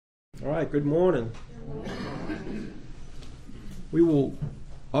All right, good morning. We will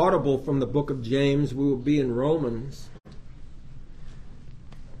audible from the book of James. We will be in Romans,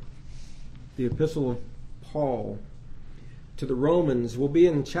 the epistle of Paul to the Romans. We'll be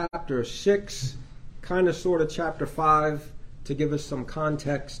in chapter 6, kind of sort of chapter 5 to give us some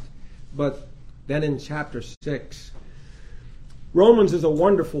context, but then in chapter 6. Romans is a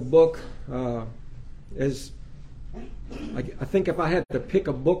wonderful book. I think if I had to pick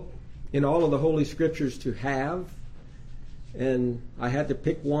a book in all of the Holy Scriptures to have, and I had to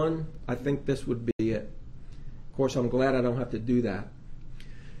pick one, I think this would be it. Of course, I'm glad I don't have to do that.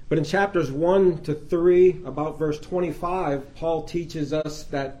 But in chapters 1 to 3, about verse 25, Paul teaches us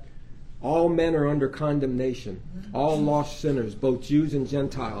that all men are under condemnation, all lost sinners, both Jews and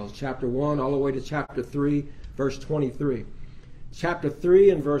Gentiles. Chapter 1 all the way to chapter 3, verse 23. Chapter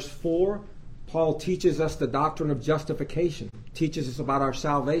 3 and verse 4, Paul teaches us the doctrine of justification, teaches us about our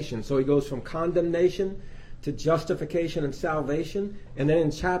salvation. So he goes from condemnation to justification and salvation. And then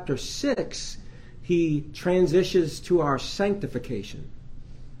in chapter 6, he transitions to our sanctification.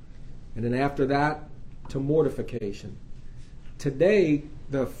 And then after that, to mortification. Today,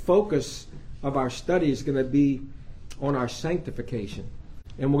 the focus of our study is going to be on our sanctification.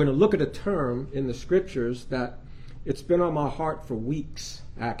 And we're going to look at a term in the Scriptures that it's been on my heart for weeks,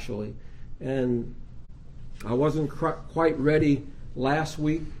 actually. And I wasn't quite ready last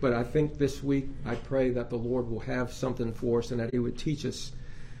week, but I think this week I pray that the Lord will have something for us and that He would teach us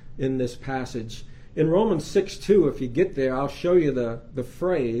in this passage. In Romans 6:2, if you get there, I'll show you the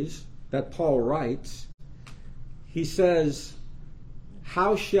phrase that Paul writes. He says,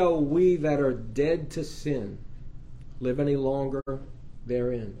 "How shall we that are dead to sin live any longer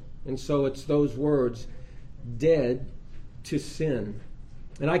therein?" And so it's those words, dead to sin.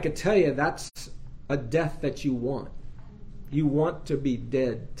 And I could tell you that's a death that you want. You want to be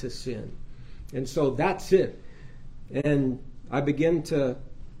dead to sin. And so that's it. And I begin to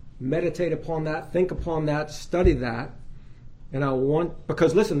meditate upon that, think upon that, study that. And I want,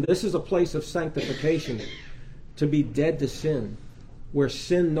 because listen, this is a place of sanctification, to be dead to sin, where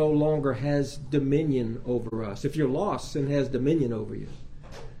sin no longer has dominion over us. If you're lost, sin has dominion over you.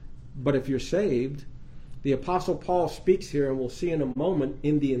 But if you're saved, the Apostle Paul speaks here, and we'll see in a moment,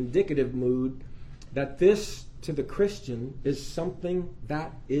 in the indicative mood, that this, to the Christian, is something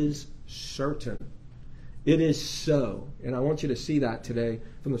that is certain. It is so. And I want you to see that today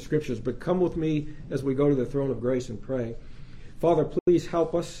from the Scriptures. But come with me as we go to the throne of grace and pray. Father, please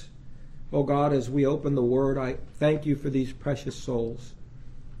help us, oh God, as we open the Word. I thank you for these precious souls.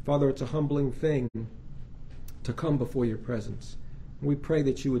 Father, it's a humbling thing to come before your presence. We pray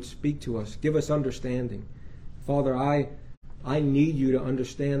that you would speak to us, give us understanding. Father, I need you to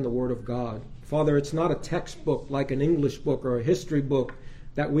understand the Word of God. Father, it's not a textbook like an English book or a history book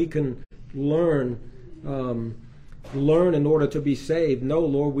that we can learn in order to be saved. No,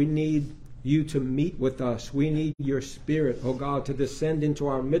 Lord, we need you to meet with us. We need your Spirit, oh God, to descend into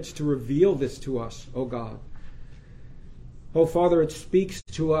our midst to reveal this to us, oh God. Oh, Father, it speaks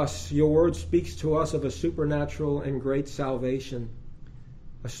to us, your Word speaks to us of a supernatural and great salvation,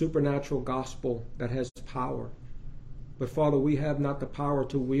 a supernatural gospel that has power. But Father, we have not the power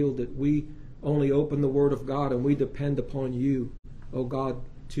to wield it. We only open the Word of God, and we depend upon you, oh God,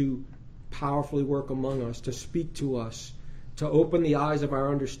 to powerfully work among us, to speak to us, to open the eyes of our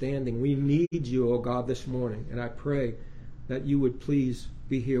understanding. We need you, oh God, this morning. And I pray that you would please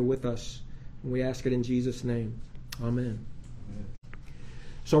be here with us. And we ask it in Jesus' name. Amen.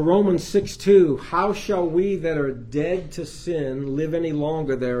 So Romans 6:2, how shall we that are dead to sin live any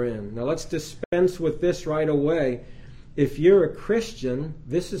longer therein? Now let's dispense with this right away. If you're a Christian,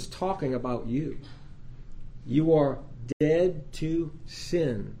 this is talking about you. You are dead to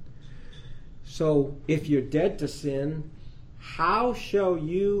sin. So if you're dead to sin, how shall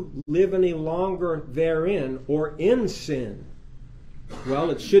you live any longer therein or in sin? Well,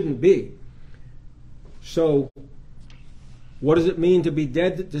 it shouldn't be. So what does it mean to be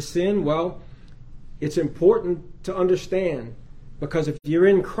dead to sin? Well, it's important to understand, because if you're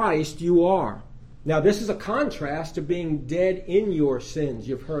in Christ, you are. Now, this is a contrast to being dead in your sins.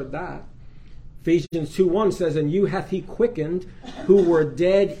 You've heard that. Ephesians 2:1 says, "And you hath he quickened who were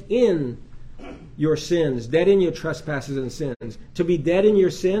dead in your sins," dead in your trespasses and sins. To be dead in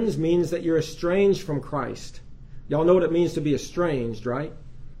your sins means that you're estranged from Christ. Y'all know what it means to be estranged, right?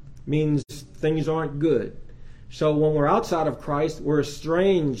 It means things aren't good. So when we're outside of Christ, we're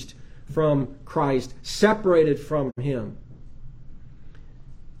estranged from Christ, separated from Him.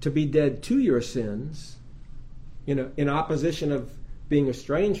 To be dead to your sins, in opposition of being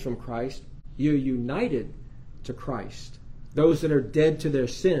estranged from Christ, you're united to Christ. those that are dead to their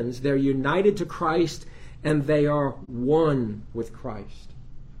sins. They're united to Christ and they are one with Christ.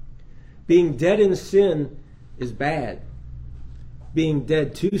 Being dead in sin is bad. Being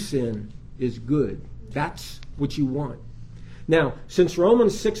dead to sin is good. That's what you want. Now, since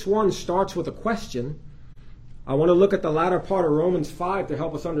Romans 6:1 starts with a question, I want to look at the latter part of Romans 5 to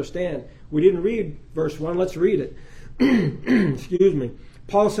help us understand. We didn't read verse 1. Let's read it. Excuse me.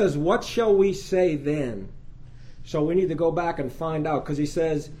 Paul says, what shall we say then? So we need to go back and find out, because he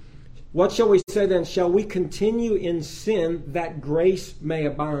says, what shall we say then? Shall we continue in sin that grace may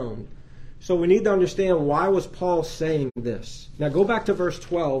abound? So we need to understand, why was Paul saying this? Now go back to verse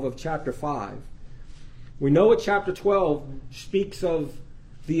 12 of chapter 5. We know what chapter 12 speaks of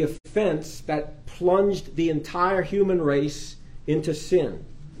the offense that plunged the entire human race into sin.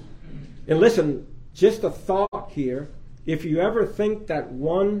 And listen, just a thought here. If you ever think that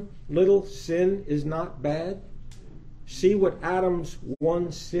one little sin is not bad, see what Adam's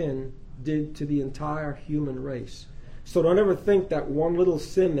one sin did to the entire human race. So don't ever think that one little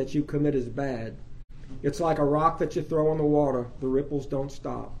sin that you commit is bad. It's like a rock that you throw in the water. The ripples don't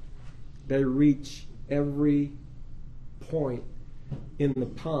stop. They reach every point in the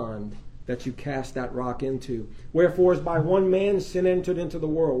pond that you cast that rock into. Wherefore, as by one man sin entered into the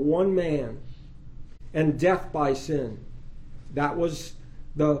world, one man, and death by sin. That was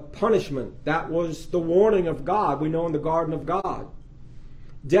the punishment. That was the warning of God. We know in the garden of God.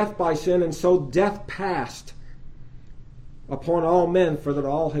 Death by sin, and so death passed upon all men, for that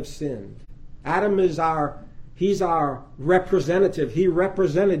all have sinned. Adam is he's our representative. He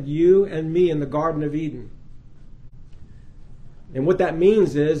represented you and me in the Garden of Eden. And what that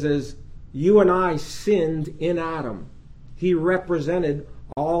means is you and I sinned in Adam. He represented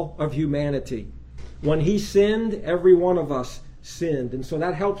all of humanity. When he sinned, every one of us sinned. And so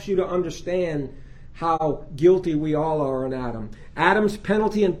that helps you to understand how guilty we all are in Adam. Adam's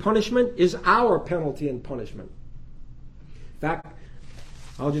penalty and punishment is our penalty and punishment. In fact,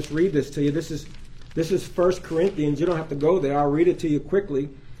 I'll just read this to you. This is 1 Corinthians. You don't have to go there. I'll read it to you quickly.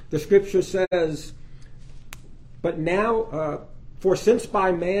 The scripture says, but now, for since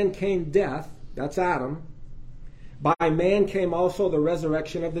by man came death, that's Adam, by man came also the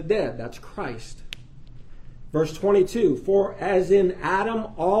resurrection of the dead, that's Christ. Verse 22, for as in Adam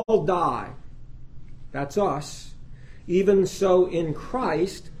all die, that's us, even so in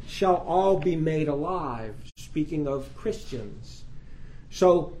Christ shall all be made alive. Speaking of Christians.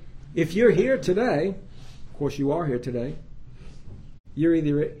 So if you're here today, of course you are here today, you're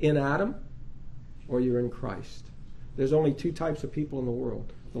either in Adam or you're in Christ. There's only two types of people in the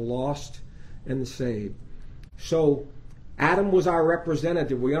world, the lost and the saved. So Adam was our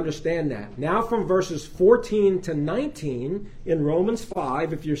representative. We understand that. Now from verses 14 to 19 in Romans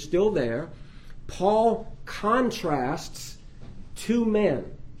 5, if you're still there, Paul contrasts two men,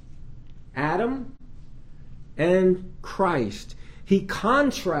 Adam and Christ. He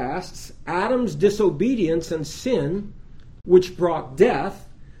contrasts Adam's disobedience and sin, which brought death,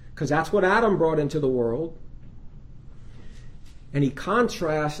 because that's what Adam brought into the world. And he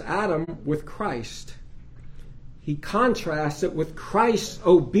contrasts Adam with Christ. He contrasts it with Christ's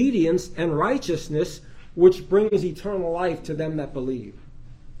obedience and righteousness, which brings eternal life to them that believe.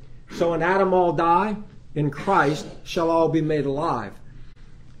 So in Adam all die, in Christ shall all be made alive.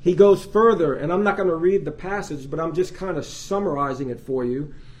 He goes further, and I'm not going to read the passage, but I'm just kind of summarizing it for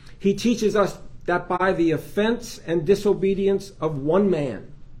you. He teaches us that by the offense and disobedience of one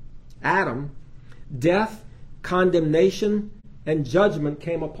man, Adam, death, condemnation, and judgment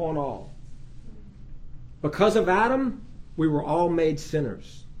came upon all. Because of Adam, we were all made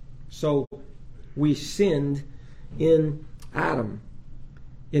sinners. So we sinned in Adam.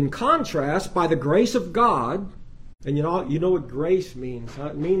 In contrast, by the grace of God, and you know what grace means, huh?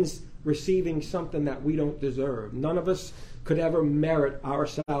 It means receiving something that we don't deserve. None of us could ever merit our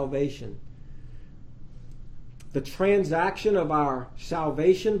salvation. The transaction of our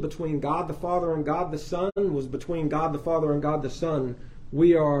salvation between God the Father and God the Son was between God the Father and God the Son.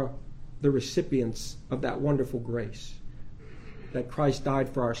 We are the recipients of that wonderful grace, that Christ died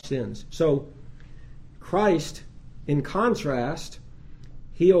for our sins. So Christ, in contrast,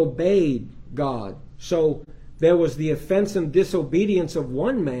 he obeyed God. So there was the offense and disobedience of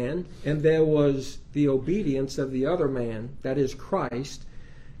one man, and there was the obedience of the other man, that is Christ.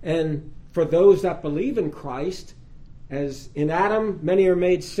 And for those that believe in Christ, as in Adam many are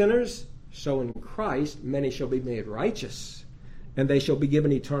made sinners, so in Christ many shall be made righteous, and they shall be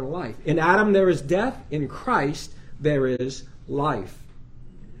given eternal life. In Adam there is death, in Christ there is life.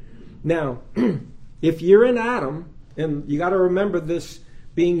 Now, if you're in Adam, and you got to remember this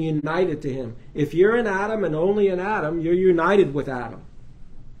being united to him. If you're in Adam and only in Adam, you're united with Adam.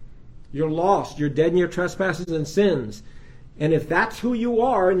 You're lost. You're dead in your trespasses and sins. And if that's who you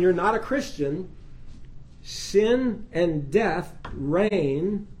are and you're not a Christian, sin and death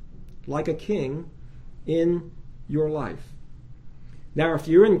reign like a king in your life. Now, if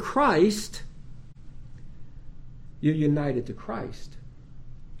you're in Christ, you're united to Christ.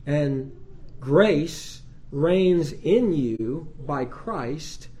 And grace reigns in you by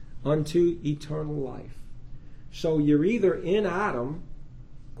Christ unto eternal life. So you're either in Adam,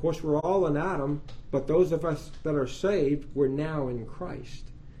 of course we're all in Adam, but those of us that are saved, we're now in Christ.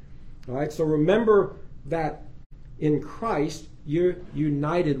 All right, so remember that in Christ, you're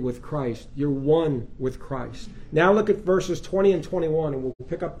united with Christ. You're one with Christ. Now look at verses 20 and 21, and we'll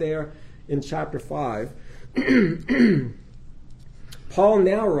pick up there in chapter 5. Paul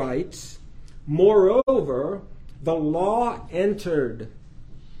now writes, "Moreover, the law entered,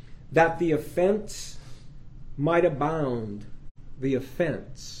 that the offense might abound." The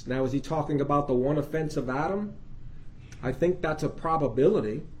offense. Now, is he talking about the one offense of Adam? I think that's a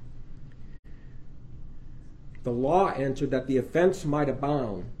probability. The law entered that the offense might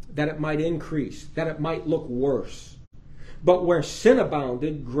abound, that it might increase, that it might look worse. But where sin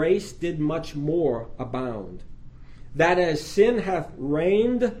abounded, grace did much more abound. That as sin hath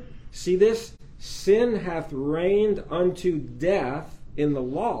reigned, see this? Sin hath reigned unto death in the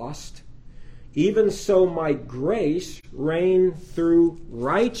lost, even so might grace reign through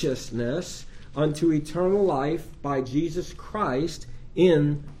righteousness unto eternal life by Jesus Christ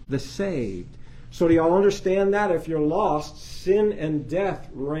in the saved. So do y'all understand that? If you're lost, sin and death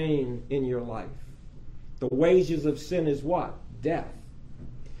reign in your life. The wages of sin is what? Death.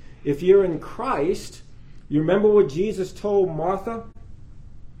 If you're in Christ, you remember what Jesus told Martha?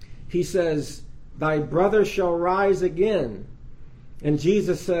 He says, "Thy brother shall rise again." And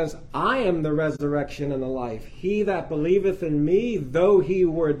Jesus says, "I am the resurrection and the life. He that believeth in me, though he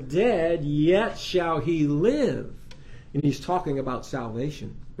were dead, yet shall he live." And he's talking about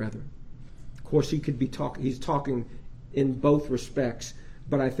salvation, brethren. Of course, he's talking in both respects,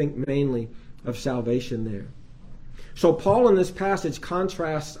 but I think mainly of salvation there. So Paul in this passage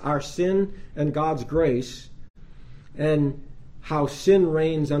contrasts our sin and God's grace, and how sin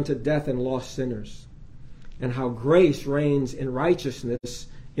reigns unto death in lost sinners, and how grace reigns in righteousness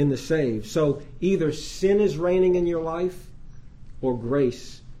in the saved. So either sin is reigning in your life, or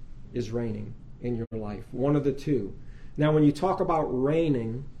grace is reigning in your life. One of the two. Now when you talk about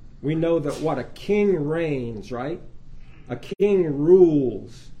reigning, we know that what? A king reigns, right? A king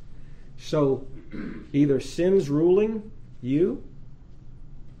rules. So either sin's ruling you,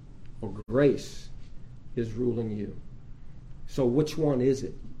 or grace is ruling you. So which one is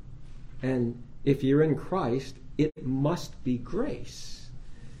it? And if you're in Christ, it must be grace.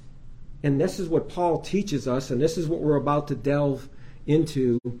 And this is what Paul teaches us, and this is what we're about to delve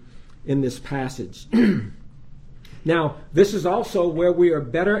into in this passage. Now, this is also where we are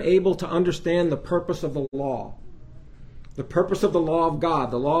better able to understand the purpose of the law. The purpose of the law of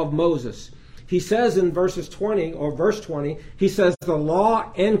God, the law of Moses. He says in verse 20, he says, "The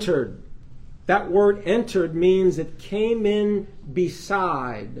law entered." That word entered means it came in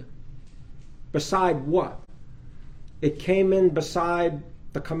beside. Beside what? It came in beside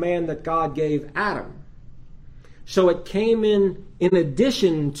the command that God gave Adam. So it came in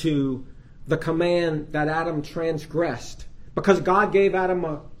addition to the command that Adam transgressed. Because God gave Adam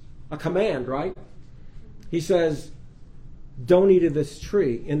a command, right? He says, "Don't eat of this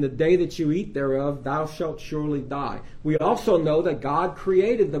tree. In the day that you eat thereof, thou shalt surely die." We also know that God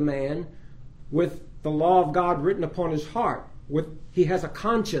created the man with the law of God written upon his heart. He has a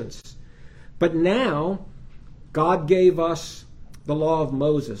conscience. But now, God gave us the law of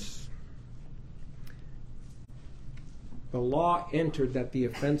Moses. The law entered that the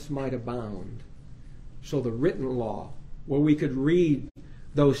offense might abound. So the written law, where we could read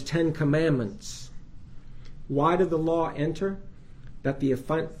those 10 commandments. Why did the law enter? That the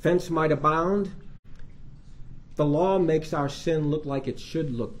offense might abound. The law makes our sin look like it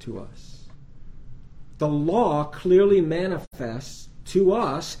should look to us. The law clearly manifests to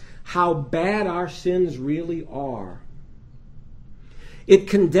us how bad our sins really are. It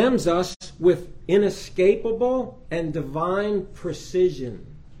condemns us with inescapable and divine precision.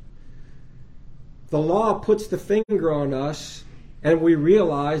 The law puts the finger on us, and we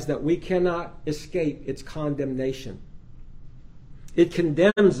realize that we cannot escape its condemnation. It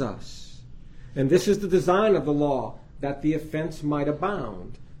condemns us. And this is the design of the law, that the offense might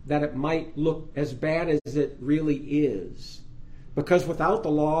abound, that it might look as bad as it really is. Because without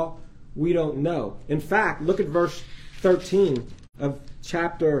the law, we don't know. In fact, look at verse 13 of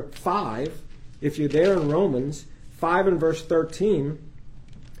chapter 5, if you're there in Romans 5 and verse 13,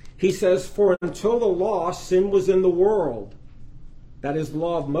 he says, "For until the law, sin was in the world." That is the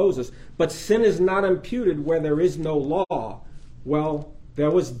law of Moses. "But sin is not imputed where there is no law." Well,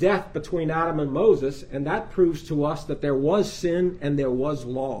 there was death between Adam and Moses, and that proves to us that there was sin and there was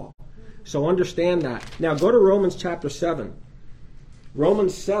law. So understand that. Now go to Romans chapter 7.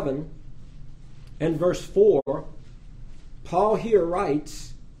 Romans 7 and verse 4, Paul here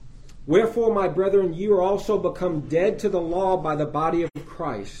writes, "Wherefore, my brethren, you are also become dead to the law by the body of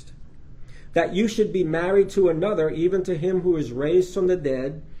Christ, that you should be married to another, even to him who is raised from the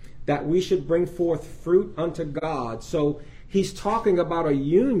dead, that we should bring forth fruit unto God." So he's talking about a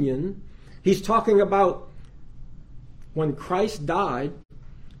union. He's talking about when Christ died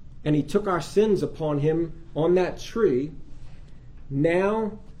and he took our sins upon him on that tree.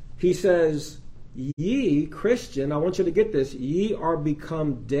 Now he says, "Ye, Christian," I want you to get this, "ye are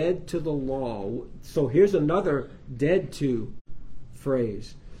become dead to the law." So here's another "dead to"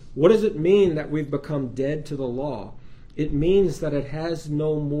 phrase. What does it mean that we've become dead to the law? It means that it has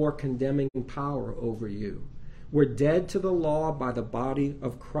no more condemning power over you. We're dead to the law by the body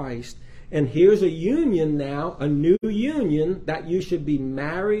of Christ. And here's a union now, a new union, that you should be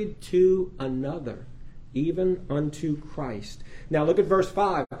married to another, even unto Christ. Now look at verse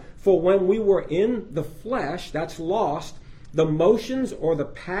 5. "For when we were in the flesh," that's lost, "the motions or the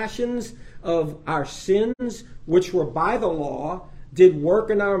passions of our sins, which were by the law, did work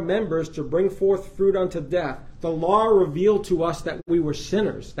in our members to bring forth fruit unto death." The law revealed to us that we were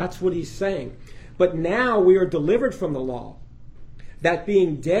sinners. That's what he's saying. But now we are delivered from the law, that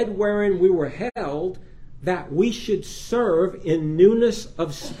being dead wherein we were held, that we should serve in newness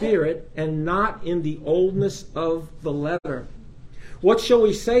of spirit and not in the oldness of the letter. What shall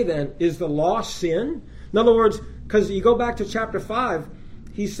we say then? Is the law sin? In other words, because you go back to chapter 5,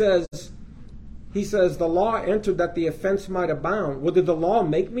 he says, the law entered that the offense might abound. Well, did the law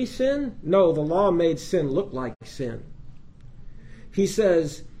make me sin? No, the law made sin look like sin. He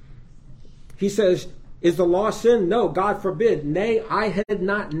says, is the law sin? No, God forbid. Nay, I had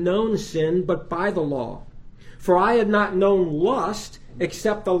not known sin but by the law. For I had not known lust,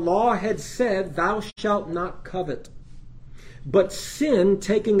 except the law had said, Thou shalt not covet. But sin,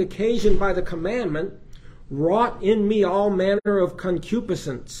 taking occasion by the commandment, wrought in me all manner of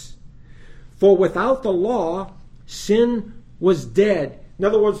concupiscence. For without the law, sin was dead. In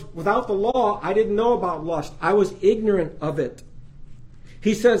other words, without the law, I didn't know about lust. I was ignorant of it.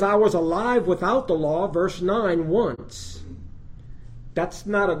 He says, I was alive without the law, verse 9, once. That's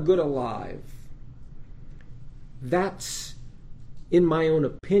not a good alive. That's in my own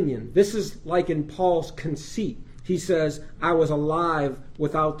opinion. This is like in Paul's conceit. He says, I was alive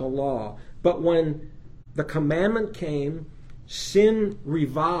without the law. But when the commandment came, sin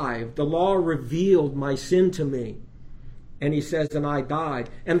revived. The law revealed my sin to me. And he says, and I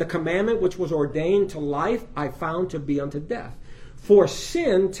died. And the commandment which was ordained to life, I found to be unto death. For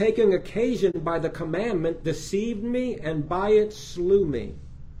sin, taking occasion by the commandment, deceived me, and by it slew me.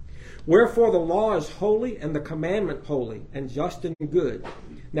 Wherefore the law is holy, and the commandment holy, and just and good.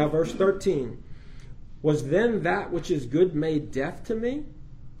 Now verse 13. Was then that which is good made death to me?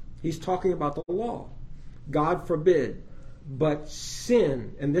 He's talking about the law. God forbid. But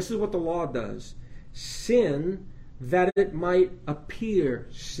sin, and this is what the law does, sin that it might appear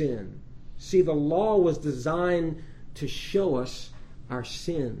sin. See, the law was designed to show us our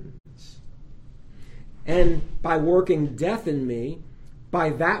sins. And by working death in me,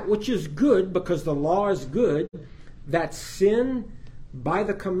 by that which is good, because the law is good, that sin by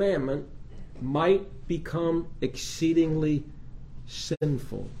the commandment might become exceedingly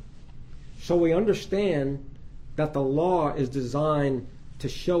sinful. So we understand that the law is designed to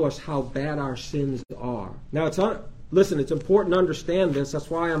show us how bad our sins are. Now, listen, it's important to understand this. That's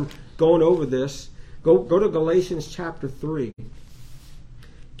why I'm going over this. Go to Galatians chapter 3.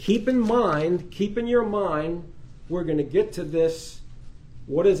 Keep in your mind, we're going to get to this.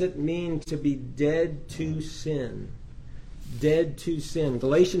 What does it mean to be dead to sin? Dead to sin.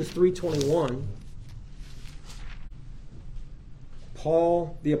 Galatians 3:21.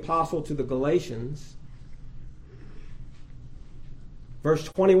 Paul, the apostle to the Galatians, verse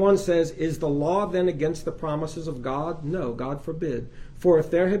 21 says, Is the law then against the promises of God? No, God forbid. For if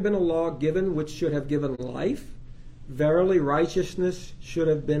there had been a law given which should have given life, verily righteousness should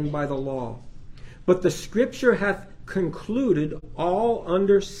have been by the law. But the Scripture hath concluded all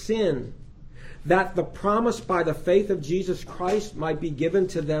under sin, that the promise by the faith of Jesus Christ might be given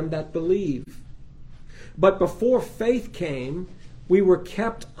to them that believe. But before faith came, we were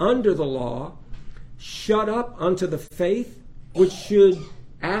kept under the law, shut up unto the faith which should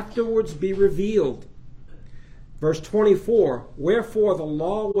afterwards be revealed. Verse 24, wherefore the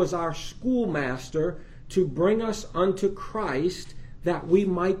law was our schoolmaster to bring us unto Christ, that we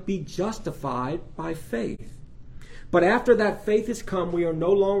might be justified by faith. But after that faith is come, we are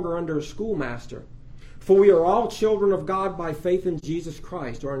no longer under a schoolmaster. For we are all children of God by faith in Jesus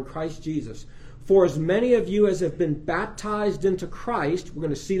Christ, or in Christ Jesus. For as many of you as have been baptized into Christ, we're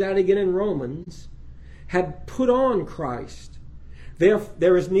going to see that again in Romans, have put on Christ.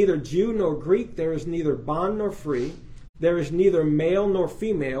 There is neither Jew nor Greek, there is neither bond nor free, there is neither male nor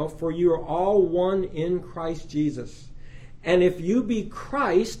female, for you are all one in Christ Jesus. And if you be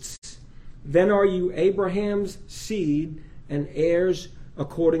Christ's, then are you Abraham's seed and heirs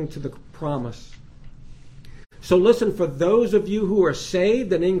according to the promise. So listen, for those of you who are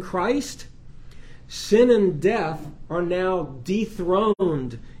saved and in Christ, sin and death are now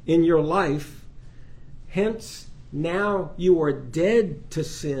dethroned in your life. Hence, now you are dead to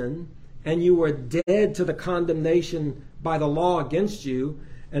sin, and you are dead to the condemnation by the law against you,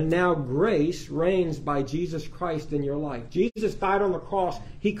 and now grace reigns by Jesus Christ in your life. Jesus died on the cross.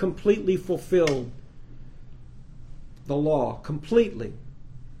 He completely fulfilled the law, completely.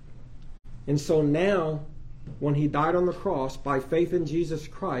 And so now, when he died on the cross, by faith in Jesus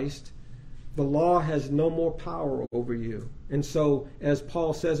Christ, the law has no more power over you. And so, as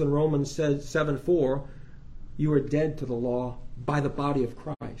Paul says in Romans 7:4, you are dead to the law by the body of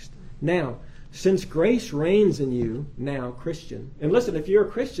Christ. Now, since grace reigns in you, now, Christian, and listen, if you're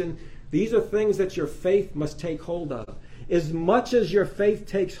a Christian, these are things that your faith must take hold of. As much as your faith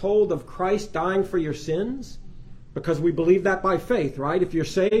takes hold of Christ dying for your sins, because we believe that by faith, right? If you're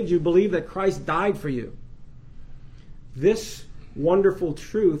saved, you believe that Christ died for you. This wonderful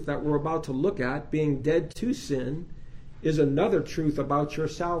truth that we're about to look at, being dead to sin, is another truth about your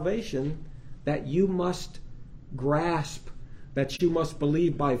salvation that you must grasp, that you must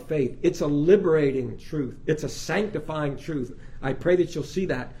believe by faith. It's a liberating truth. It's a sanctifying truth. I pray that you'll see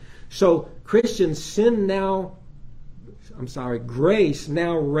that. So, Christians, grace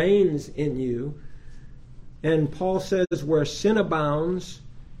now reigns in you. And Paul says, where sin abounds,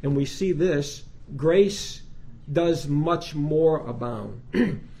 and we see this, grace does much more abound.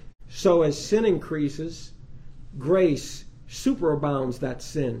 So as sin increases, grace superabounds that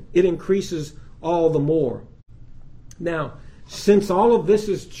sin. It increases all the more. Now, since all of this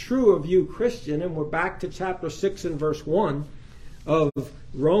is true of you, Christian, and we're back to chapter 6 and verse 1 of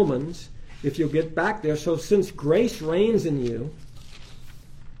Romans, if you'll get back there. So since grace reigns in you,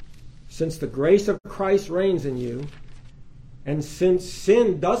 since the grace of Christ reigns in you, and since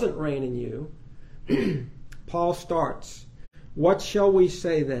sin doesn't reign in you, Paul starts, what shall we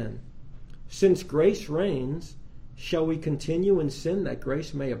say then? Since grace reigns, shall we continue in sin that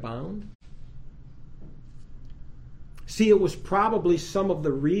grace may abound? See, it was probably some of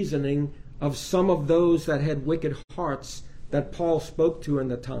the reasoning of some of those that had wicked hearts that Paul spoke to in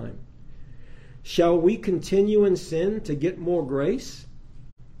the time. Shall we continue in sin to get more grace?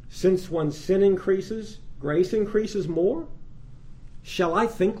 Since when sin increases, grace increases more? Shall I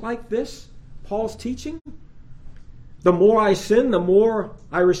think like this? Paul's teaching? The more I sin, the more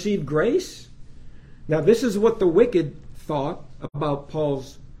I receive grace? Now this is what the wicked thought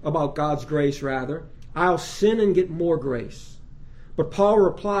about God's grace rather. I'll sin and get more grace. But Paul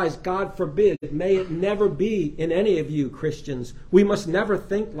replies, God forbid, may it never be in any of you Christians. We must never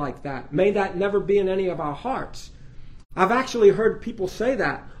think like that. May that never be in any of our hearts. I've actually heard people say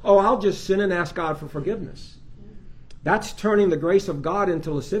that. Oh, I'll just sin and ask God for forgiveness. That's turning the grace of God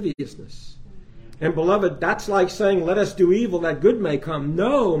into lasciviousness. And beloved, that's like saying, let us do evil that good may come.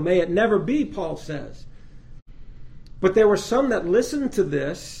 No, may it never be, Paul says. But there were some that listened to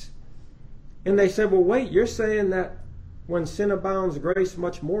this and they said, well, wait, you're saying that when sin abounds, grace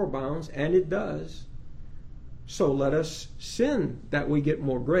much more abounds, and it does. So let us sin that we get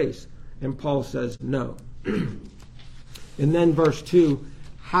more grace. And Paul says, no. And then verse 2,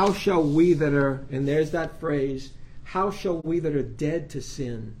 how shall we that are, and there's that phrase, how shall we that are dead to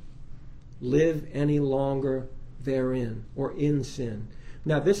sin live any longer therein, or in sin?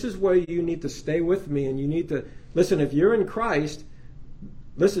 Now this is where you need to stay with me, and you need to, listen, if you're in Christ,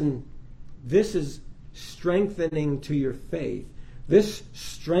 listen, this is strengthening to your faith. This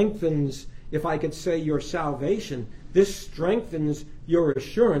strengthens, if I could say, your salvation. This strengthens your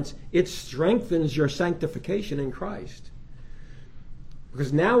assurance. It strengthens your sanctification in Christ.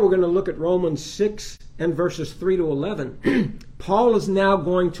 Because now we're going to look at Romans 6 and verses 3 to 11. Paul is now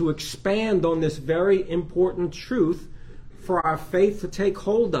going to expand on this very important truth for our faith to take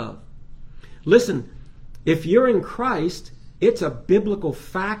hold of. Listen, if you're in Christ, it's a biblical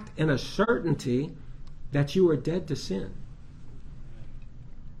fact and a certainty that you are dead to sin.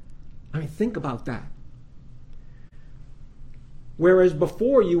 I mean, think about that. Whereas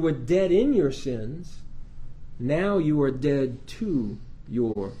before you were dead in your sins, now you are dead to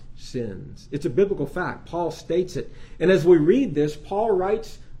your sins. It's a biblical fact. Paul states it. And as we read this, Paul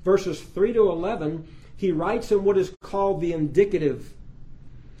writes verses 3 to 11, he writes in what is called the indicative,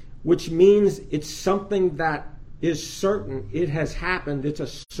 which means it's something that is certain. It has happened. It's a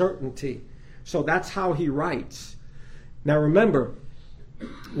certainty. So that's how he writes. Now remember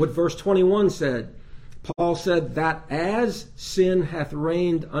what verse 21 said. Paul said that as sin hath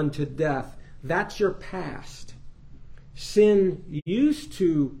reigned unto death, that's your past. Sin used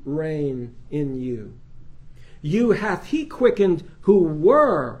to reign in you. You hath he quickened who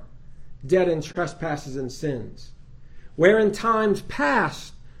were dead in trespasses and sins, where in times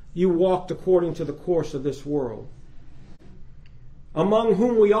past you walked according to the course of this world, among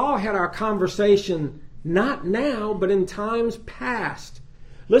whom we all had our conversation, not now, but in times past.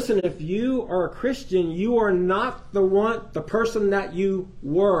 Listen, if you are a Christian, you are not the person that you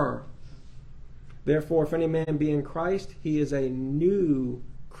were. Therefore, if any man be in Christ, he is a new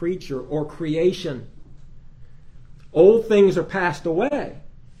creature or creation. Old things are passed away.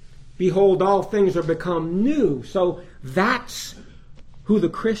 Behold, all things are become new. So that's who the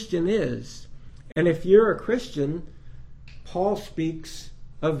Christian is. And if you're a Christian, Paul speaks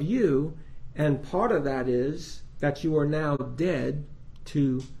of you, and part of that is that you are now dead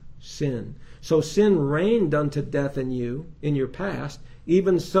to sin. So sin reigned unto death in you in your past.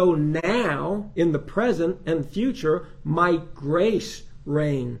 Even so now, in the present and future, might grace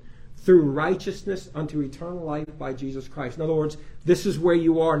reign through righteousness unto eternal life by Jesus Christ. In other words, this is where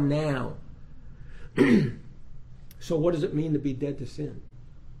you are now. So what does it mean to be dead to sin?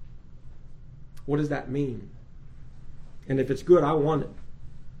 What does that mean? And if it's good, I want it.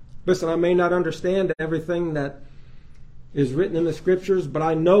 Listen, I may not understand everything that is written in the scriptures, but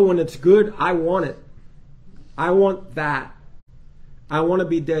I know when it's good, I want it. I want that. I want to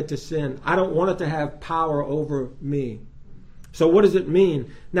be dead to sin. I don't want it to have power over me. So what does it mean?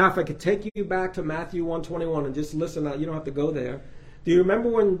 Now, if I could take you back to Matthew 1:21 and just listen, you don't have to go there. Do you remember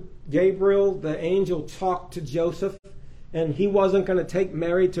when Gabriel, the angel, talked to Joseph and he wasn't going to take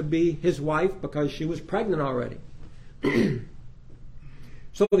Mary to be his wife because she was pregnant already?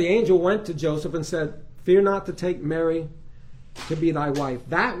 So the angel went to Joseph and said, "Fear not to take Mary to be thy wife.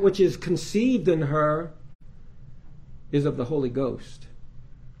 That which is conceived in her is of the Holy Ghost.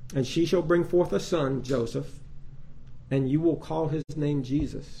 And she shall bring forth a son, Joseph, and you will call his name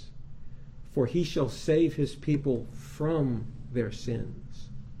Jesus, for he shall save his people from their sins."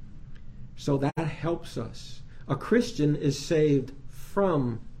 So that helps us. A Christian is saved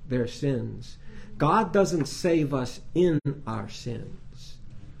from their sins. God doesn't save us in our sins.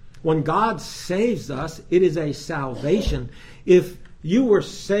 When God saves us, it is a salvation. If you were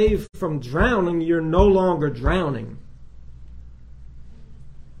saved from drowning, you're no longer drowning.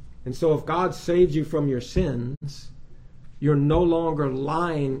 And so if God saved you from your sins, you're no longer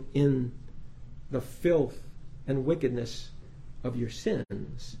lying in the filth and wickedness of your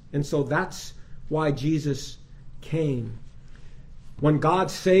sins. And so that's why Jesus came. When God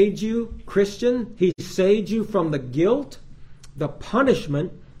saved you, Christian, he saved you from the guilt, the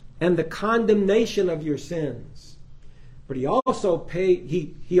punishment, and the condemnation of your sins. But he also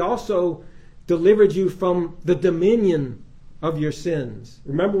also delivered you from the dominion of your sins.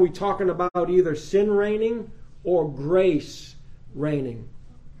 Remember, we're talking about either sin reigning or grace reigning.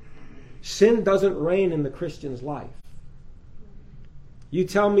 Sin doesn't reign in the Christian's life. You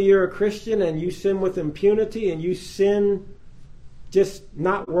tell me you're a Christian and you sin with impunity and you sin just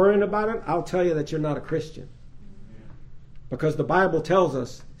not worrying about it, I'll tell you that you're not a Christian. Because the Bible tells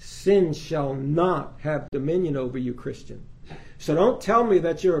us sin shall not have dominion over you, Christian. So don't tell me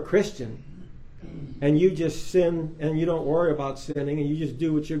that you're a Christian and you just sin and you don't worry about sinning and you just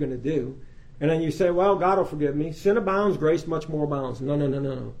do what you're going to do. And then you say, well, God will forgive me. Sin abounds, grace much more abounds. No.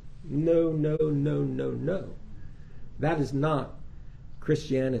 No. That is not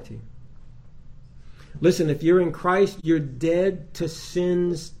Christianity. Listen, if you're in Christ, you're dead to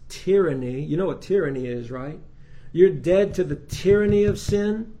sin's tyranny. You know what tyranny is, right? You're dead to the tyranny of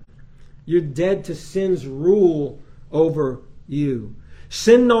sin. You're dead to sin's rule over you.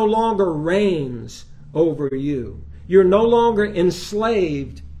 Sin no longer reigns over you. You're no longer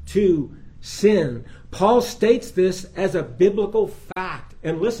enslaved to sin. Paul states this as a biblical fact.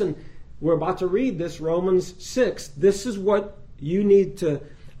 And listen, we're about to read this, Romans 6. This is what you need to...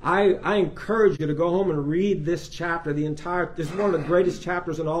 I encourage you to go home and read this chapter. This is one of the greatest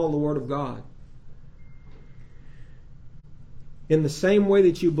chapters in all of the Word of God. In the same way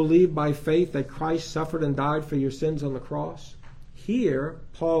that you believe by faith that Christ suffered and died for your sins on the cross, Here,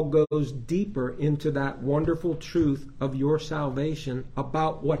 Paul goes deeper into that wonderful truth of your salvation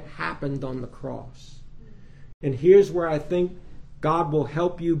about what happened on the cross. And here's where I think God will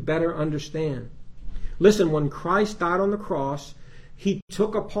help you better understand. Listen, when Christ died on the cross, he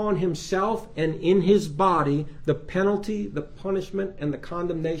took upon himself and in his body the penalty, the punishment, and the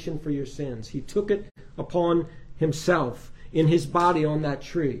condemnation for your sins. He took it upon himself in his body on that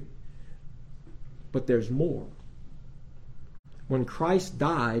tree. But there's more. When Christ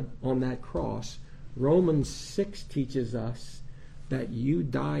died on that cross, Romans 6 teaches us that you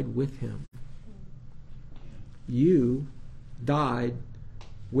died with him. You died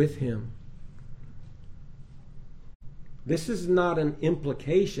with him. This is not an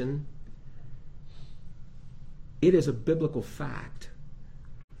implication. It is a biblical fact.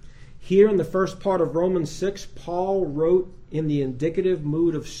 Here in the first part of Romans 6, Paul wrote in the indicative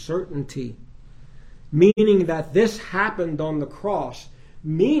mood of certainty, meaning that this happened on the cross.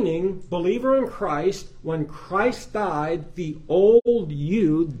 Meaning, believer in Christ, when Christ died, the old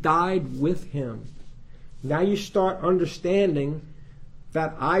you died with him. Now you start understanding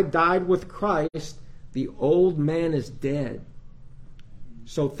that I died with Christ. The old man is dead.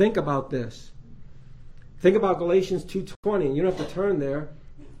 So think about this. Think about Galatians 2:20. You don't have to turn there.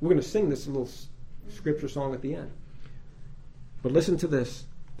 We're going to sing this little scripture song at the end. But listen to this.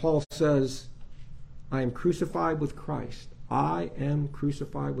 Paul says, I am crucified with Christ. I am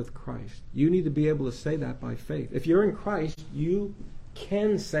crucified with Christ. You need to be able to say that by faith. If you're in Christ, you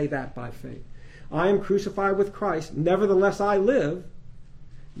can say that by faith. I am crucified with Christ. Nevertheless I live.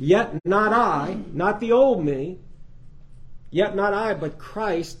 Yet not I, not the old me, yet not I, but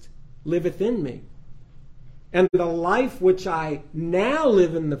Christ liveth in me. And the life which I now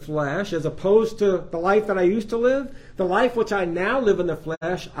live in the flesh, as opposed to the life that I used to live, the life which I now live in the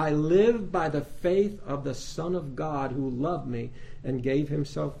flesh, I live by the faith of the Son of God who loved me and gave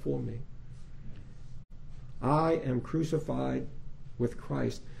himself for me. I am crucified with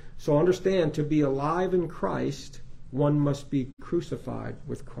Christ. So understand, to be alive in Christ, one must be crucified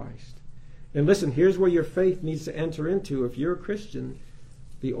with Christ. And listen, here's where your faith needs to enter into. If you're a Christian,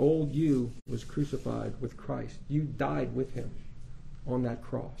 the old you was crucified with Christ. You died with him on that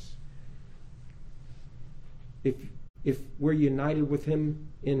cross. If we're united with him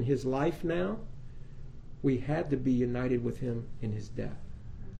in his life now, we had to be united with him in his death.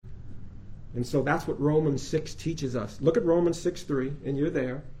 And so that's what Romans 6 teaches us. Look at Romans 6:3, and you're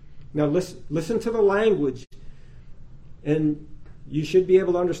there. Now listen to the language, and you should be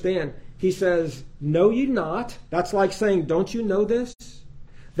able to understand. He says, know ye not? That's like saying, don't you know this?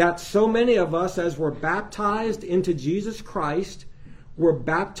 That so many of us, as we're baptized into Jesus Christ, were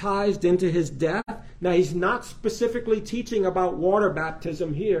baptized into his death. Now, he's not specifically teaching about water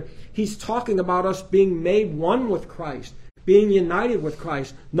baptism here. He's talking about us being made one with Christ, being united with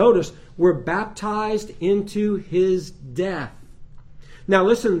Christ. Notice, we're baptized into his death. Now,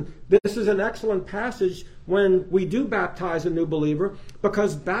 listen, this is an excellent passage when we do baptize a new believer,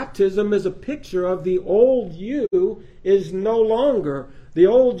 because baptism is a picture of the old you is no longer. The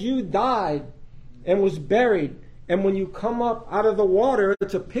old you died and was buried. And when you come up out of the water,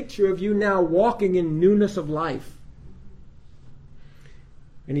 it's a picture of you now walking in newness of life.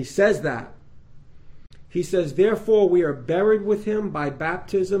 And he says that. He says, therefore we are buried with him by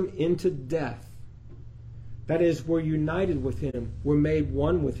baptism into death. That is, we're united with him. We're made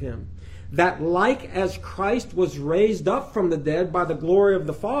one with him. That like as Christ was raised up from the dead by the glory of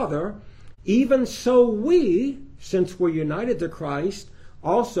the Father, even so we, since we're united to Christ,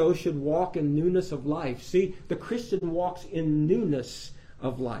 also should walk in newness of life. See, the Christian walks in newness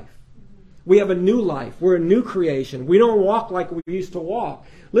of life. We have a new life. We're a new creation. We don't walk like we used to walk.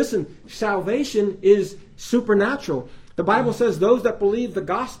 Listen, salvation is supernatural. The Bible says those that believe the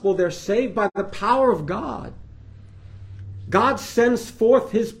gospel, they're saved by the power of God. God sends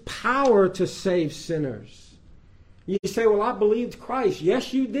forth his power to save sinners. You say, well, I believed Christ.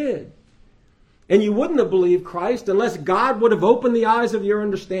 Yes, you did. And you wouldn't have believed Christ unless God would have opened the eyes of your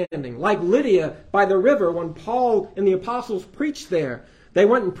understanding. Like Lydia by the river, when Paul and the apostles preached there. They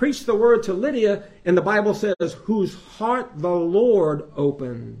went and preached the word to Lydia, and the Bible says, whose heart the Lord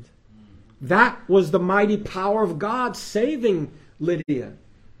opened. That was the mighty power of God saving Lydia.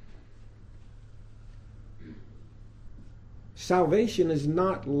 Salvation is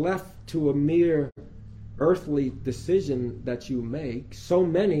not left to a mere earthly decision that you make. So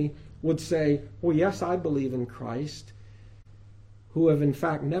many would say, well, yes, I believe in Christ, who have in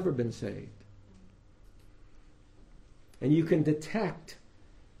fact never been saved. And you can detect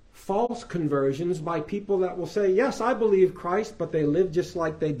false conversions by people that will say, yes, I believe Christ, but they live just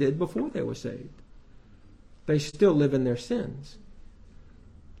like they did before they were saved. They still live in their sins.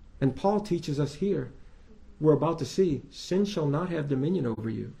 And Paul teaches us here, we're about to see, sin shall not have dominion over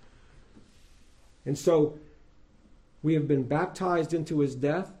you. And so we have been baptized into his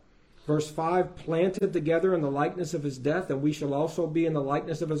death. Verse 5, planted together in the likeness of his death, and we shall also be in the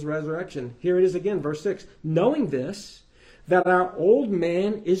likeness of his resurrection. Here it is again, verse 6. Knowing this, that our old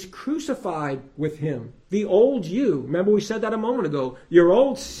man is crucified with him. The old you. Remember we said that a moment ago. Your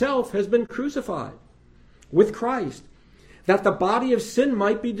old self has been crucified with Christ, that the body of sin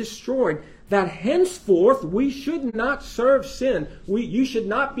might be destroyed, that henceforth we should not serve sin. You should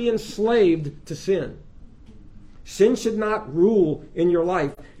not be enslaved to sin. Sin should not rule in your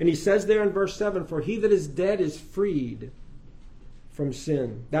life. And he says there in verse 7, for he that is dead is freed from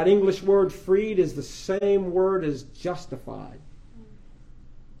sin. That English word freed is the same word as justified.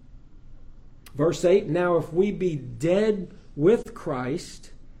 Verse 8, now if we be dead with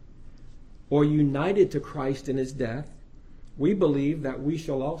Christ, or united to Christ in his death, we believe that we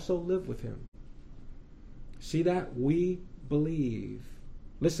shall also live with him. See that? We believe.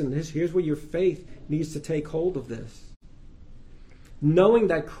 Listen, here's where your faith needs to take hold of this. Knowing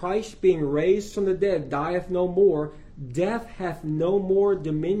that Christ being raised from the dead dieth no more, death hath no more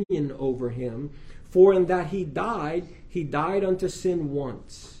dominion over him. For in that he died unto sin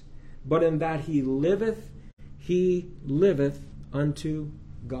once. But in that he liveth unto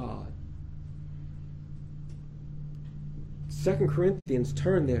God. 2 Corinthians,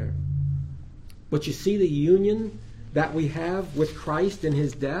 turn there. But you see the union that we have with Christ in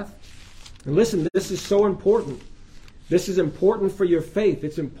his death? And listen, this is so important. This is important for your faith.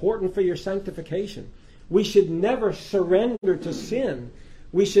 It's important for your sanctification. We should never surrender to sin.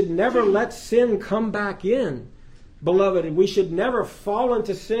 We should never let sin come back in. Beloved, we should never fall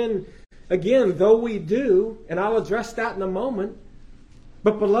into sin again, though we do, and I'll address that in a moment.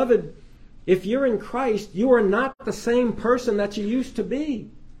 But beloved, if you're in Christ, you are not the same person that you used to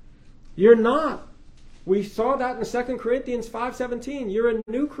be. You're not. We saw that in 2 Corinthians 5:17. You're a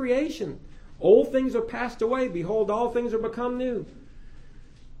new creation. Old things are passed away. Behold, all things are become new.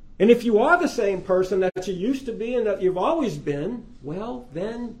 And if you are the same person that you used to be and that you've always been, well,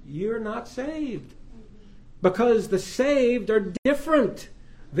 then you're not saved. Because the saved are different.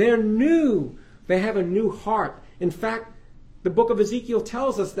 They're new. They have a new heart. In fact, the book of Ezekiel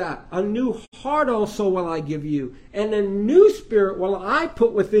tells us that. A new heart also will I give you, and a new spirit will I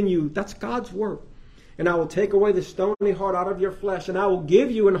put within you. That's God's work. And I will take away the stony heart out of your flesh, and I will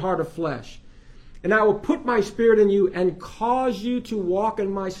give you an heart of flesh. And I will put my spirit in you and cause you to walk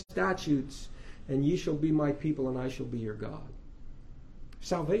in my statutes, and ye shall be my people, and I shall be your God.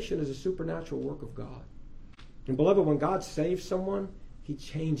 Salvation is a supernatural work of God. And beloved, when God saves someone, he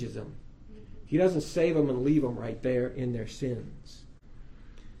changes them. He doesn't save them and leave them right there in their sins.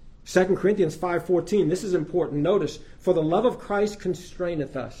 2 Corinthians 5:14, this is important. Notice, for the love of Christ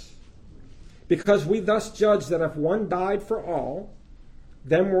constraineth us, because we thus judge that if one died for all,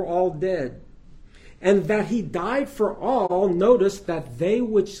 then we're all dead. And that he died for all, notice that they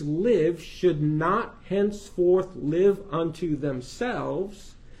which live should not henceforth live unto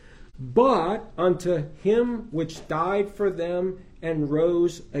themselves, but unto him which died for them and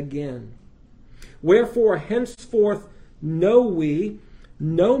rose again. Wherefore henceforth know we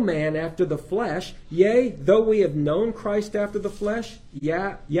no man after the flesh, yea, though we have known Christ after the flesh,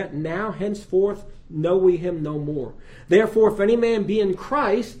 yet now henceforth know we him no more. Therefore, if any man be in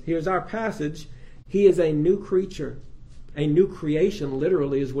Christ, here's our passage, he is a new creature. A new creation,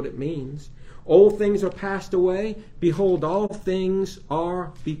 literally, is what it means. Old things are passed away. Behold, all things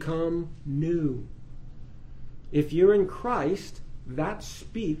are become new. If you're in Christ, that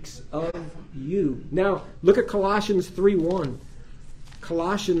speaks of you. Now, look at Colossians 3:1.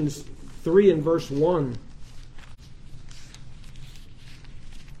 Colossians 3 and verse 1.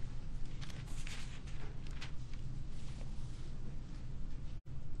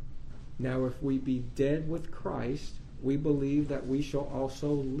 Now, if we be dead with Christ, we believe that we shall also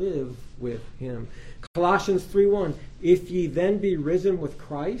live with him. Colossians 3:1. If ye then be risen with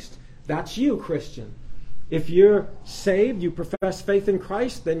Christ, that's you, Christian. If you're saved, you profess faith in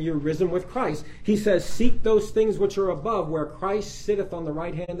Christ, then you're risen with Christ. He says, seek those things which are above, where Christ sitteth on the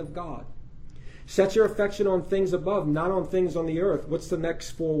right hand of God. Set your affection on things above, not on things on the earth. What's the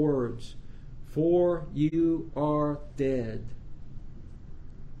next 4 words? For you are dead,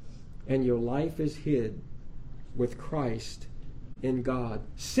 and your life is hid with Christ in God.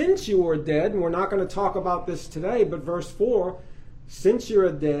 Since you are dead, and we're not going to talk about this today, but verse 4, since you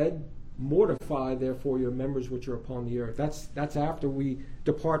are dead, mortify therefore your members which are upon the earth. That's after we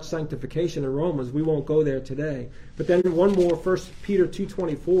depart sanctification in Romans. We won't go there today. But then one more, 1 Peter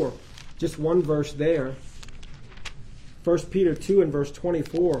 2:24, just one verse there. 1 Peter 2 and verse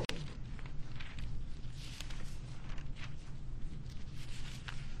 24.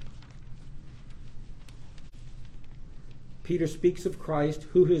 Peter speaks of Christ,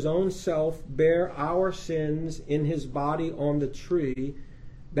 who his own self bare our sins in his body on the tree,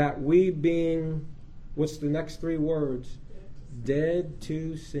 that we being, what's the next three words? Dead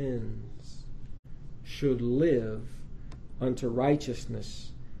to sins, should live unto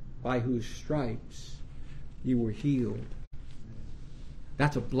righteousness, by whose stripes you were healed.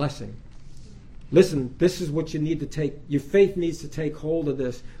 That's a blessing. Listen, this is what you need to take. Your faith needs to take hold of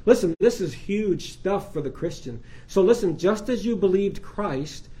this. Listen, this is huge stuff for the Christian. So listen, just as you believed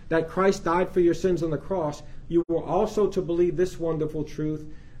Christ, that Christ died for your sins on the cross, you were also to believe this wonderful truth,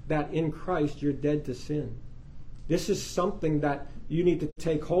 that in Christ you're dead to sin. This is something that you need to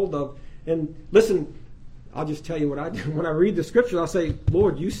take hold of. And listen, I'll just tell you what I do. When I read the scriptures, I'll say,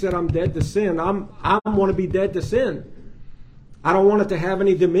 Lord, you said I'm dead to sin. I want to be dead to sin. I don't want it to have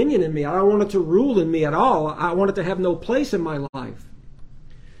any dominion in me. I don't want it to rule in me at all. I want it to have no place in my life.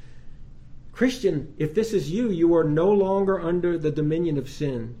 Christian, if this is you, you are no longer under the dominion of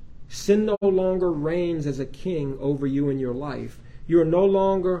sin. Sin no longer reigns as a king over you in your life. You are no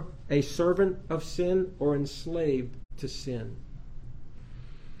longer a servant of sin or enslaved to sin.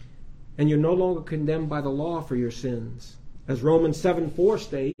 And you're no longer condemned by the law for your sins. As Romans 7:4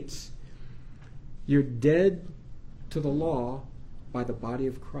 states, you're dead to the law by the body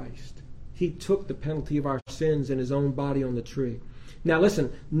of Christ. He took the penalty of our sins in his own body on the tree. Now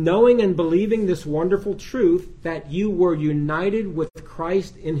listen, knowing and believing this wonderful truth that you were united with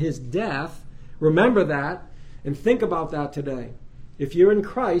Christ in his death, remember that and think about that today. If you're in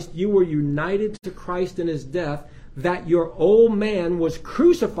Christ, you were united to Christ in his death, that your old man was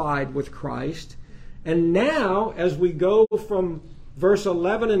crucified with Christ. And now, as we go from verse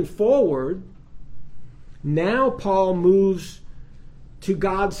 11 and forward, now Paul moves to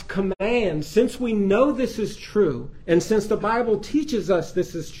God's command. Since we know this is true, and since the Bible teaches us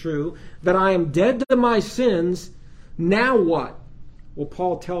this is true, that I am dead to my sins, now what? Well,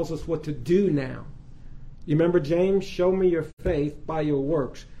 Paul tells us what to do now. You remember James? Show me your faith by your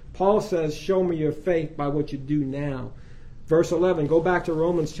works. Paul says, show me your faith by what you do now. Verse 11, go back to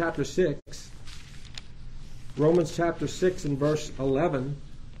Romans chapter 6. Romans chapter 6 and verse 11.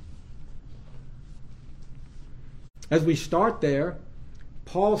 As we start there,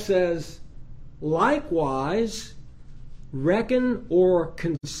 Paul says, likewise, reckon or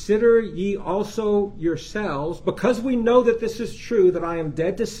consider ye also yourselves, because we know that this is true, that I am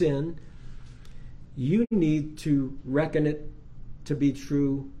dead to sin, you need to reckon it to be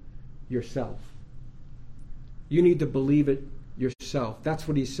true yourself. You need to believe it yourself. That's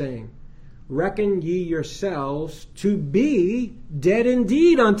what he's saying. Reckon ye yourselves to be dead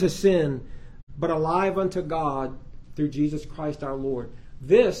indeed unto sin, but alive unto God through Jesus Christ our Lord.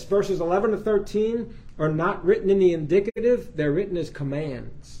 This, verses 11 to 13, are not written in the indicative. They're written as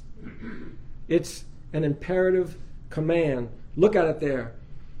commands. It's an imperative command. Look at it there.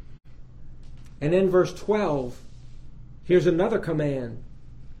 And then verse 12, here's another command.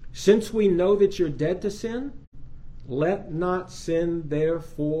 Since we know that you're dead to sin, let not sin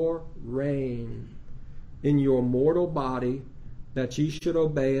therefore reign in your mortal body, that ye should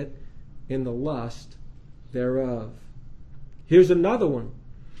obey it in the lust thereof. Here's another one.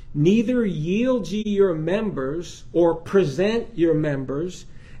 Neither yield ye your members, or present your members,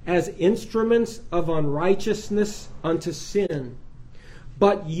 as instruments of unrighteousness unto sin,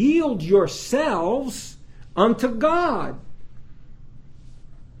 but yield yourselves unto God.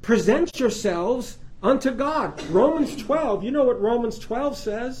 Present yourselves unto God. Romans 12, you know what Romans 12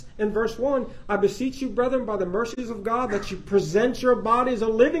 says in verse 1. I beseech you, brethren, by the mercies of God, that you present your bodies a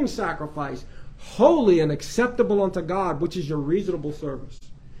living sacrifice, holy and acceptable unto God, which is your reasonable service.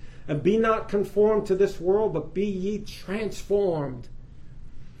 And be not conformed to this world, but be ye transformed.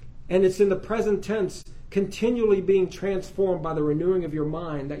 And it's in the present tense, continually being transformed by the renewing of your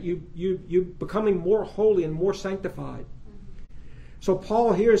mind, that you becoming more holy and more sanctified. So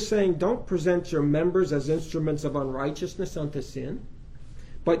Paul here is saying, don't present your members as instruments of unrighteousness unto sin,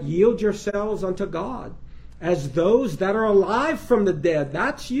 but yield yourselves unto God as those that are alive from the dead.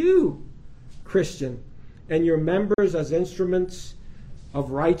 That's you, Christian. And your members as instruments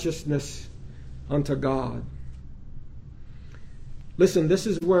of righteousness unto God. Listen, this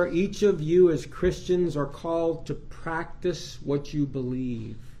is where each of you as Christians are called to practice what you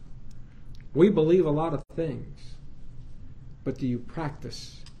believe. We believe a lot of things. But do you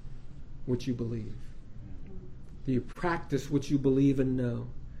practice what you believe? Do you practice what you believe and know?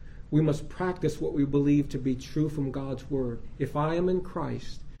 We must practice what we believe to be true from God's Word. If I am in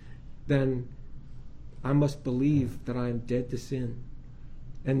Christ, then I must believe that I am dead to sin.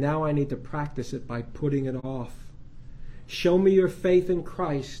 And now I need to practice it by putting it off. Show me your faith in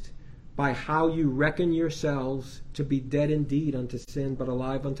Christ by how you reckon yourselves to be dead indeed unto sin, but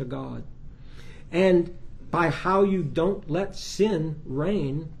alive unto God. And by how you don't let sin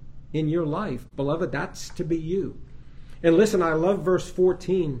reign in your life. Beloved, that's to be you. And listen, I love verse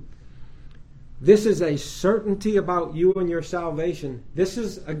 14. This is a certainty about you and your salvation. This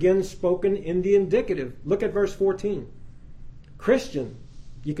is again spoken in the indicative. Look at verse 14. Christian,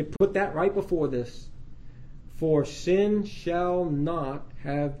 you could put that right before this. For sin shall not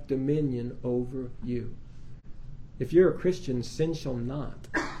have dominion over you. If you're a Christian, sin shall not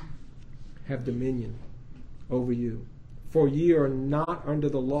have dominion over you. For ye are not under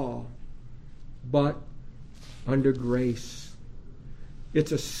the law, but under grace.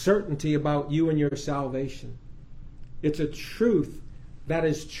 It's a certainty about you and your salvation. It's a truth that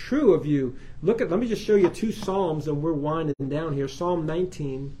is true of you. Let me just show you 2 Psalms, and we're winding down here. Psalm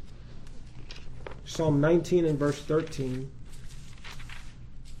 19 and verse 13.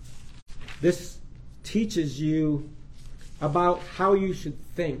 This teaches you about how you should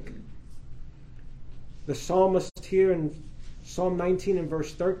think. The psalmist here in Psalm 19 and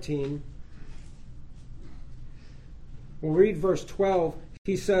verse 13, we'll read verse 12.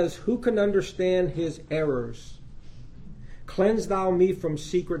 He says, who can understand his errors? Cleanse thou me from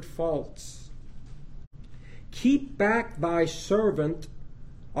secret faults. Keep back thy servant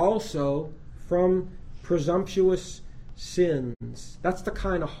also from presumptuous sins. That's the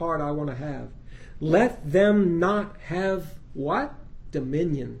kind of heart I want to have. Let them not have what?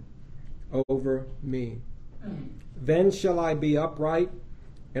 Dominion over me. Then shall I be upright,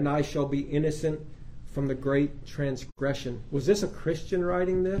 and I shall be innocent from the great transgression. Was this a Christian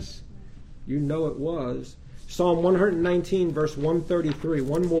writing this? You know it was. Psalm 119, verse 133.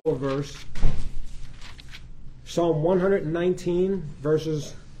 One more verse. Psalm 119, verse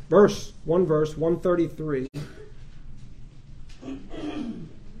 133.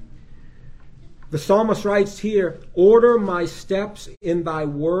 The psalmist writes here, order my steps in thy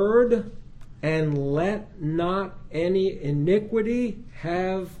word, and let not any iniquity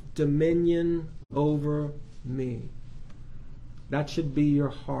have dominion over me. That should be your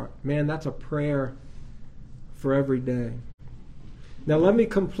heart. Man, that's a prayer for every day. Now let me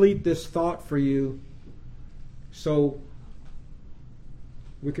complete this thought for you so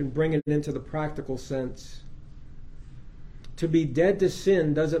we can bring it into the practical sense. To be dead to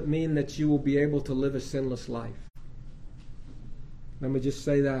sin doesn't mean that you will be able to live a sinless life. Let me just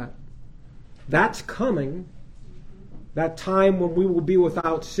say that. That's coming, that time when we will be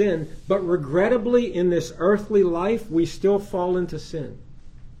without sin. But regrettably, in this earthly life, we still fall into sin.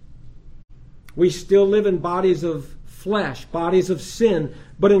 We still live in bodies of flesh, bodies of sin.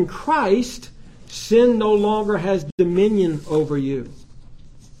 But in Christ, sin no longer has dominion over you.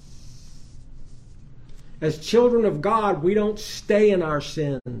 As children of God, we don't stay in our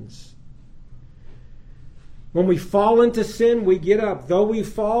sins. When we fall into sin, we get up. Though we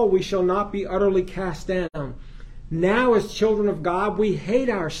fall, we shall not be utterly cast down. Now, as children of God, we hate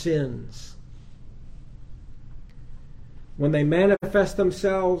our sins. When they manifest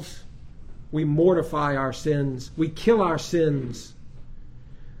themselves, we mortify our sins. We kill our sins.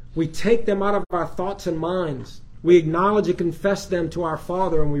 We take them out of our thoughts and minds. We acknowledge and confess them to our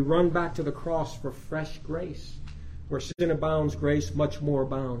Father, and we run back to the cross for fresh grace. Where sin abounds, grace much more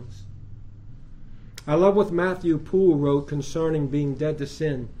abounds. I love what Matthew Poole wrote concerning being dead to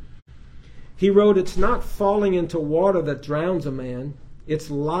sin. He wrote, it's not falling into water that drowns a man, it's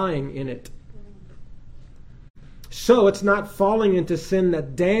lying in it. So it's not falling into sin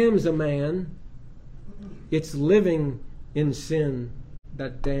that damns a man, it's living in sin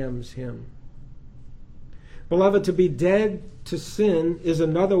that damns him. Beloved, to be dead to sin is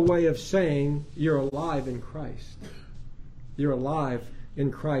another way of saying you're alive in Christ. You're alive in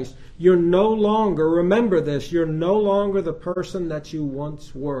Christ. You're no longer, remember this, you're no longer the person that you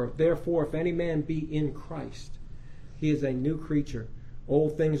once were. Therefore, if any man be in Christ, he is a new creature.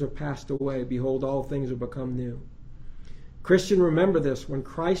 Old things are passed away. Behold, all things are become new. Christian, remember this. When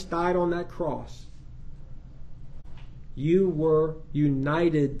Christ died on that cross, you were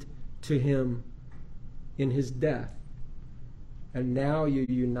united to him in his death. And now you're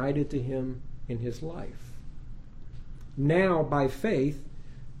united to him in his life. Now, by faith,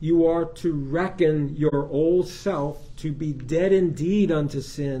 you are to reckon your old self to be dead indeed unto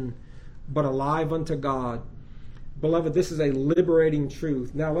sin, but alive unto God. Beloved, this is a liberating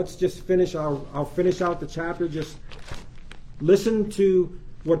truth. Now, let's just finish. I'll finish out the chapter. Just listen to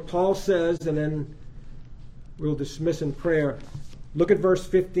what Paul says, and then we'll dismiss in prayer. Look at verse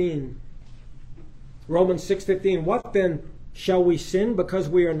 15. Romans 6:15, what then? Shall we sin because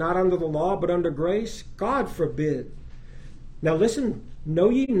we are not under the law but under grace? God forbid. Now listen, know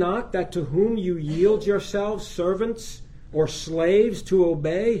ye not that to whom you yield yourselves servants or slaves to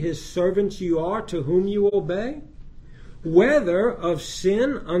obey, his servants you are to whom you obey? Whether of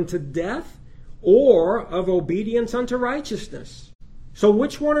sin unto death or of obedience unto righteousness. So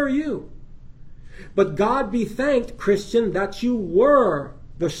which one are you? But God be thanked, Christian, that you were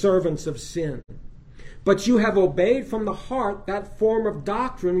the servants of sin. But you have obeyed from the heart that form of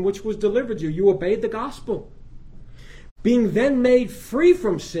doctrine which was delivered you. You obeyed the gospel. Being then made free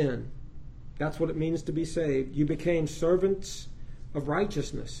from sin, that's what it means to be saved, you became servants of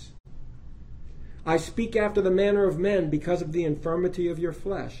righteousness. I speak after the manner of men because of the infirmity of your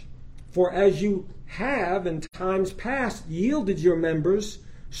flesh. For as you have in times past yielded your members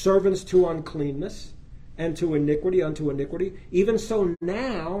servants to uncleanness, and to iniquity unto iniquity, even so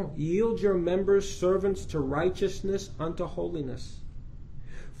now yield your members servants to righteousness unto holiness.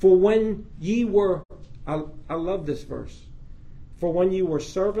 For when ye were, I love this verse, for when you were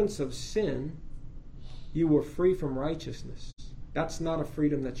servants of sin, you were free from righteousness. That's not a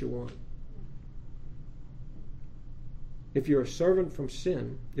freedom that you want. If you're a servant from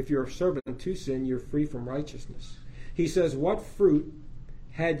sin, if you're a servant to sin, you're free from righteousness. He says, what fruit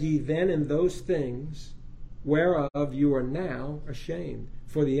had ye then in those things whereof you are now ashamed?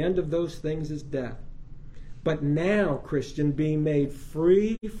 For the end of those things is death. But now, Christian, being made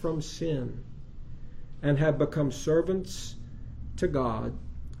free from sin and have become servants to God,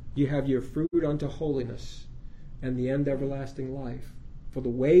 you have your fruit unto holiness and the end everlasting life. For the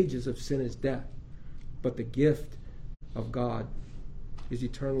wages of sin is death, but the gift of God is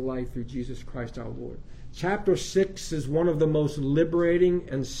eternal life through Jesus Christ our Lord. Chapter 6 is one of the most liberating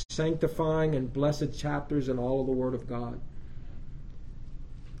and sanctifying and blessed chapters in all of the Word of God.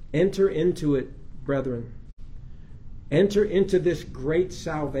 Enter into it, brethren. Enter into this great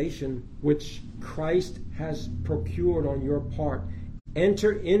salvation which Christ has procured on your part.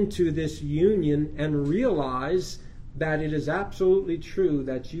 Enter into this union and realize that it is absolutely true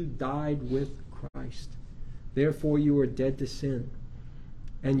that you died with Christ. Therefore you are dead to sin,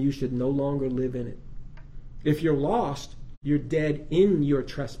 and you should no longer live in it. If you're lost, you're dead in your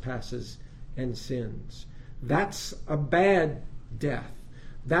trespasses and sins. That's a bad death.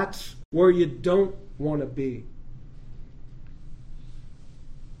 That's where you don't want to be.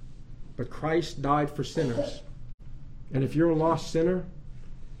 But Christ died for sinners. And if you're a lost sinner,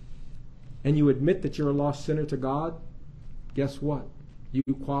 and you admit that you're a lost sinner to God, guess what? You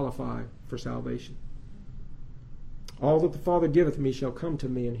qualify for salvation. All that the Father giveth me shall come to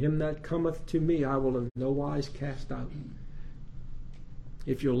me, and him that cometh to me I will in no wise cast out.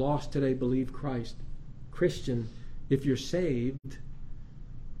 If you're lost today, believe Christ. Christian, if you're saved,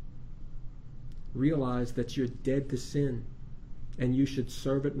 realize that you're dead to sin, and you should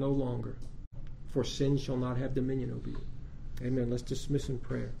serve it no longer, for sin shall not have dominion over you. Amen. Let's dismiss in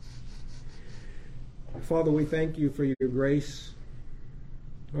prayer. Father, we thank you for your grace.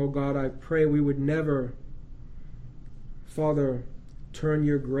 Oh God, I pray we would never, Father, turn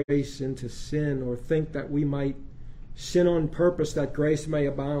your grace into sin or think that we might sin on purpose that grace may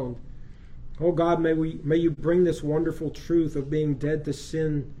abound. Oh God, may you bring this wonderful truth of being dead to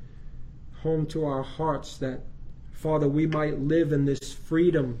sin home to our hearts, that, Father, we might live in this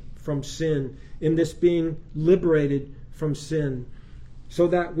freedom from sin, in this being liberated from sin, so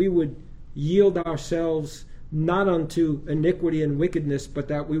that we would yield ourselves not unto iniquity and wickedness, but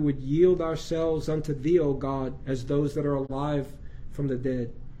that we would yield ourselves unto Thee, O God, as those that are alive from the dead.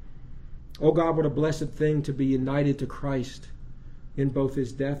 O God, what a blessed thing to be united to Christ in both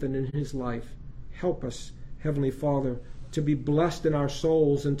His death and in His life. Help us, Heavenly Father, to be blessed in our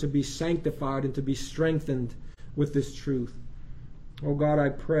souls and to be sanctified and to be strengthened with this truth. O God, I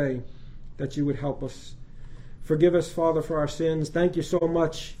pray that you would help us. Forgive us, Father, for our sins. Thank you so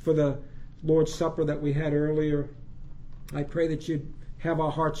much for the Lord's Supper that we had earlier. I pray that you'd have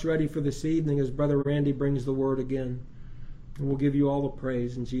our hearts ready for this evening as Brother Randy brings the word again. And we'll give you all the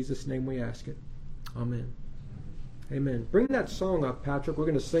praise. In Jesus' name we ask it. Amen. Amen. Bring that song up, Patrick. We're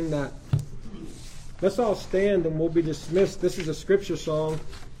going to sing that. Let's all stand and we'll be dismissed. This is a scripture song.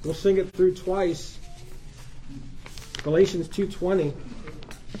 We'll sing it through twice. Galatians 2:20.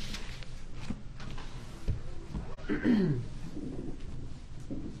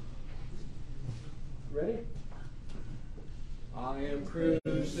 Ready? I am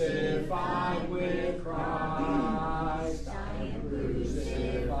crucified with Christ. I am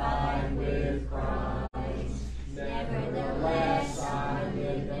crucified with Christ. Nevertheless I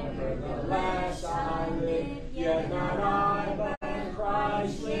live, nevertheless I live. Yet not I, but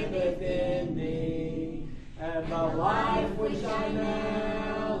Christ liveth in me.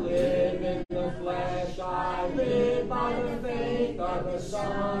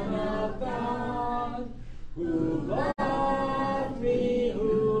 Son of God, who loved me,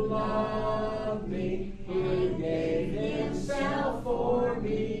 who gave himself for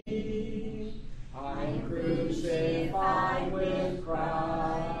me. I'm crucified with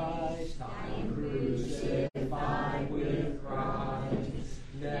Christ. I'm crucified with Christ.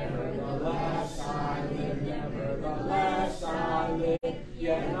 Nevertheless I live, nevertheless I live.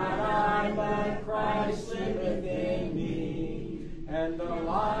 Yet not I, but Christ liveth in me. And the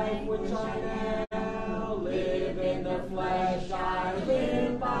life which I now live in the flesh, I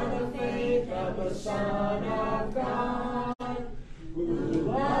live by the faith of the Son of God, who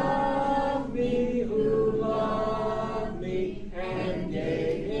loved me, and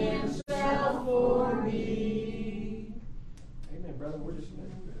gave himself for me. Amen, brother. We're just